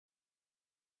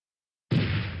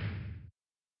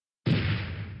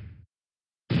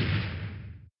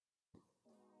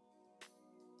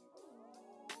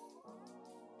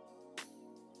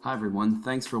Hi everyone,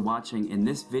 thanks for watching. In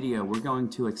this video, we're going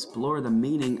to explore the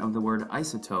meaning of the word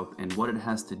isotope and what it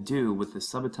has to do with the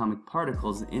subatomic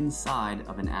particles inside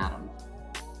of an atom.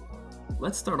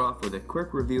 Let's start off with a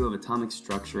quick review of atomic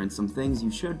structure and some things you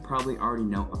should probably already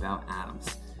know about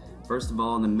atoms. First of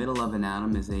all, in the middle of an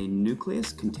atom is a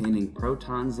nucleus containing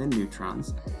protons and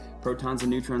neutrons. Protons and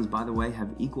neutrons, by the way,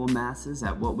 have equal masses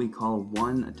at what we call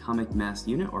 1 atomic mass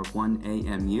unit, or 1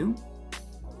 AMU.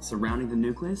 Surrounding the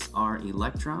nucleus are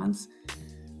electrons.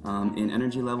 In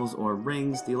energy levels or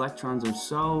rings, the electrons are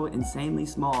so insanely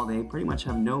small they pretty much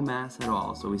have no mass at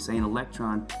all. So we say an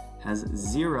electron has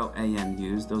 0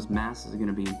 AMUs. Those masses are going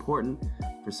to be important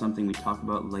for something we talk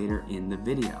about later in the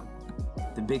video.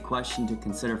 The big question to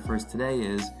consider first today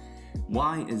is,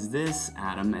 why is this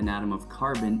atom an atom of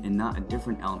carbon and not a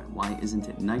different element? Why isn't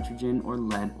it nitrogen or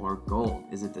lead or gold?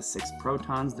 Is it the 6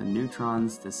 protons, the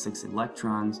neutrons, the 6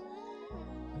 electrons?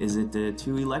 Is it the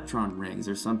 2 electron rings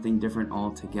or something different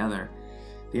altogether?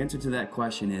 The answer to that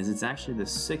question is it's actually the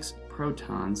 6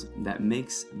 protons that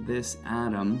makes this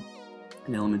atom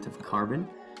an element of carbon.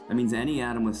 That means any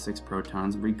atom with 6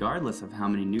 protons, regardless of how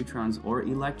many neutrons or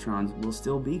electrons, will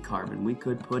still be carbon. We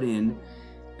could put in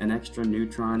an extra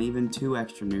neutron, even 2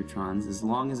 extra neutrons. As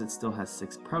long as it still has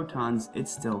 6 protons,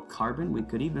 it's still carbon. We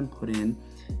could even put in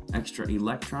extra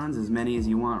electrons, as many as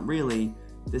you want, really.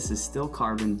 This is still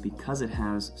carbon because it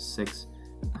has 6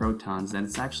 protons, and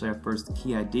it's actually our first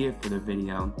key idea for the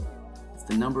video. It's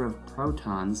the number of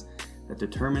protons that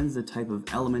determines the type of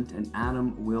element an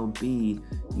atom will be.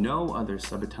 No other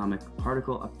subatomic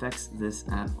particle affects this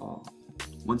at all.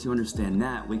 Once you understand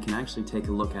that, we can actually take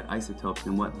a look at isotopes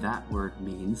and what that word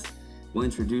means. We'll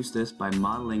introduce this by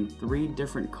modeling 3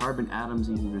 different carbon atoms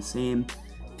using the same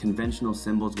conventional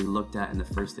symbols we looked at in the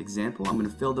first example. I'm going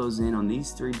to fill those in on these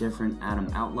 3 different atom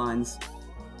outlines.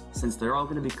 Since they're all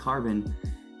going to be carbon,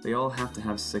 they all have to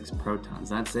have 6 protons.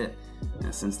 That's it.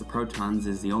 Now, since the protons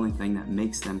is the only thing that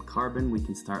makes them carbon, we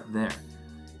can start there.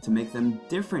 To make them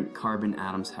different carbon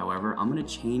atoms, however, I'm going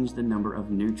to change the number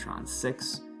of neutrons,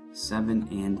 6, 7,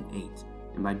 and 8.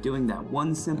 And by doing that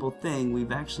one simple thing,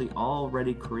 we've actually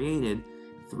already created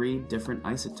 3 different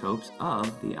isotopes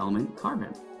of the element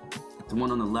carbon. The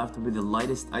one on the left will be the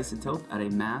lightest isotope at a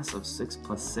mass of 6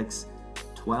 plus 6,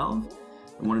 12.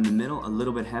 The one in the middle, a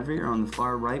little bit heavier, on the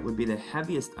far right, would be the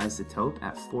heaviest isotope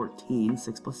at 14,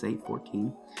 6 plus 8,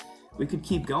 14. We could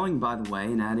keep going, by the way,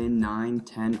 and add in 9,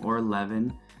 10, or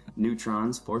 11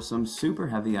 neutrons for some super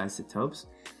heavy isotopes.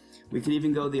 We could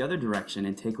even go the other direction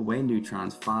and take away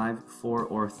neutrons, 5, 4,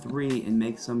 or 3, and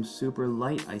make some super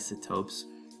light isotopes.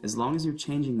 As long as you're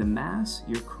changing the mass,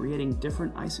 you're creating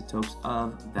different isotopes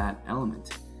of that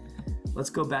element. Let's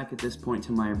go back at this point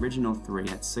to my original 3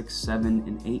 at 6, 7,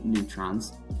 and 8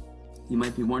 neutrons. You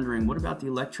might be wondering, what about the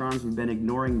electrons? We've been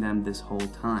ignoring them this whole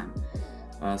time.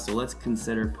 So let's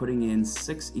consider putting in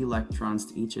 6 electrons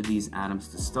to each of these atoms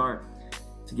to start.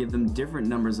 To give them different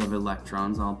numbers of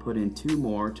electrons, I'll put in 2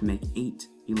 more to make 8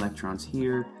 electrons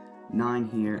here, 9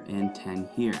 here, and 10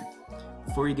 here.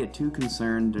 Before you get too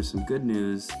concerned, there's some good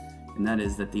news, and that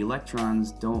is that the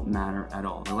electrons don't matter at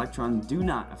all. The electrons do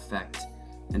not affect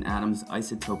an atom's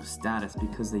isotope status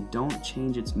because they don't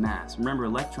change its mass. Remember,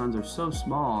 electrons are so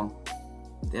small,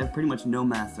 they have pretty much no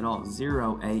mass at all,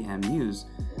 0 AMUs.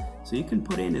 So you can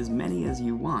put in as many as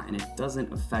you want, and it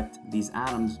doesn't affect these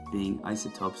atoms being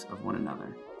isotopes of one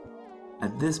another.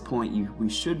 At this point, we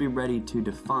should be ready to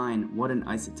define what an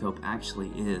isotope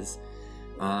actually is.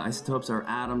 Isotopes are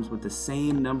atoms with the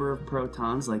same number of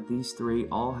protons, like these 3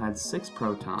 all had 6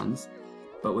 protons,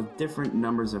 but with different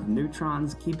numbers of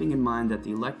neutrons, keeping in mind that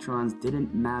the electrons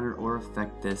didn't matter or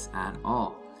affect this at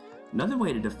all. Another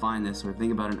way to define this or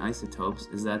think about an isotopes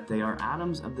is that they are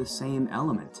atoms of the same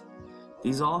element.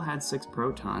 These all had 6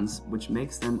 protons, which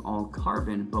makes them all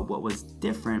carbon, but what was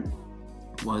different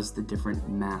was the different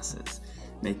masses,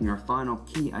 making our final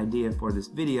key idea for this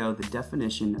video the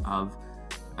definition of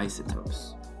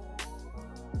isotopes.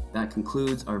 That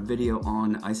concludes our video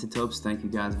on isotopes. Thank you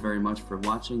guys very much for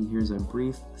watching. Here's a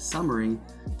brief summary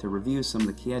to review some of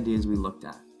the key ideas we looked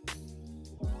at.